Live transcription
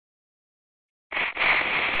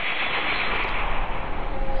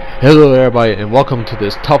Hello everybody, and welcome to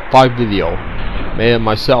this top 5 video made of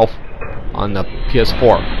myself on the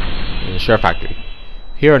PS4 in the Share Factory.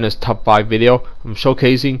 Here in this top 5 video, I'm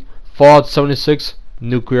showcasing Fallout 76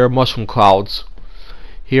 nuclear mushroom clouds.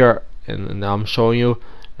 Here, and I'm showing you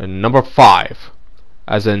number 5,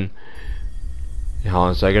 as in, hold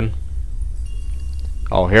on a second.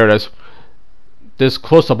 Oh, here it is. This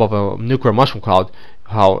close-up of a nuclear mushroom cloud,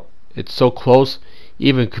 how it's so close,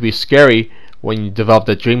 even could be scary when you develop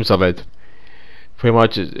the dreams of it. Pretty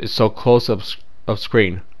much it's so close up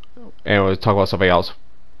screen. Anyway, let's talk about something else.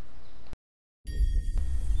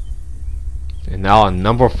 And now on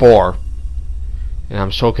number 4, and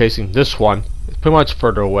I'm showcasing this one. It's pretty much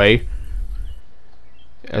further away,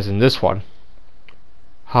 as in this one.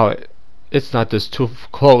 How it's not this too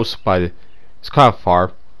close, but it's kind of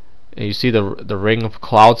far. And you see the ring of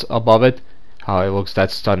clouds above it. How it looks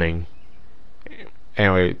that stunning.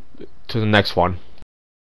 Anyway, to the next one.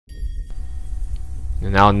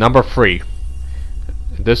 And now number 3.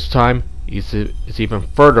 This time it's even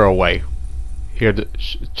further away. Here,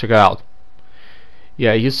 check it out.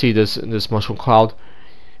 Yeah, you see this mushroom cloud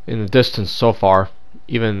in the distance so far.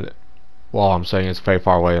 Even while I'm saying it's very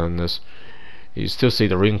far away on this, you still see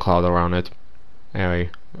the ring cloud around it. Anyway,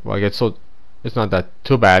 well, it's not that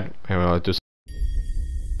too bad. Anyway, I'll just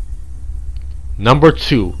number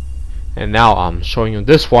 2. And now I'm showing you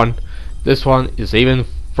this one. This one is even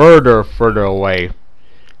further away.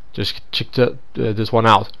 Just check this one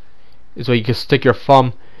out. It's where you can stick your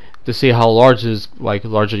thumb to see how large it is, like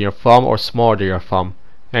larger than your thumb or smaller than your thumb.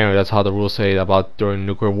 Anyway, that's how the rules say about during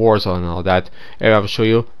nuclear wars and all that. Anyway, I'll show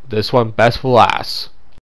you this one best for last.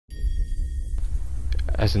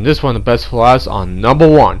 As in this one, the best for last on number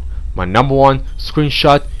 1. My number 1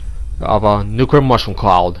 screenshot of a nuclear mushroom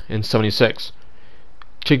cloud in 76.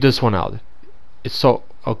 Check this one out. It's so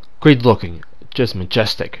great looking, just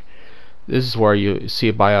majestic. This is where you see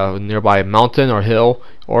it by a nearby mountain or hill,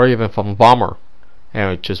 or even from a bomber.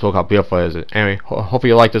 Anyway, just look how beautiful it is. Anyway, hopefully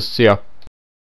you like this. See ya.